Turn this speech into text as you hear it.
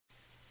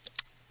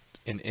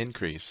An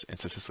increase in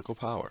statistical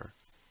power,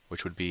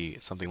 which would be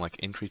something like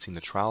increasing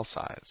the trial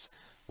size,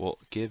 will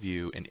give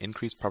you an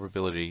increased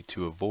probability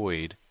to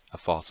avoid a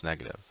false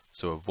negative.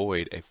 So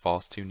avoid a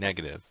false to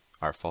negative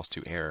or false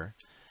to error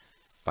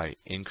by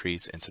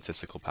increase in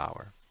statistical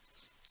power.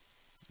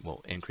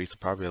 Will increase the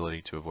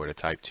probability to avoid a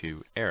type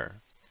 2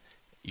 error.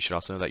 You should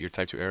also know that your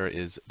type 2 error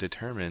is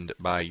determined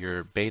by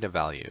your beta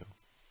value,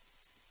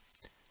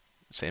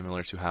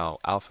 similar to how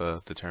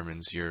alpha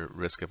determines your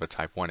risk of a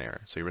type 1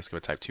 error. So your risk of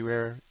a type 2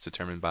 error is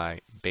determined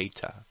by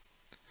beta.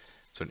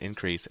 So an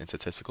increase in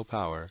statistical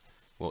power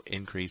will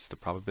increase the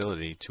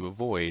probability to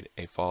avoid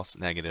a false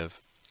negative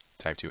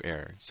type 2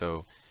 error.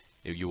 So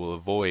you will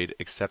avoid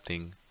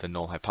accepting the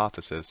null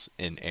hypothesis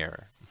in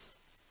error.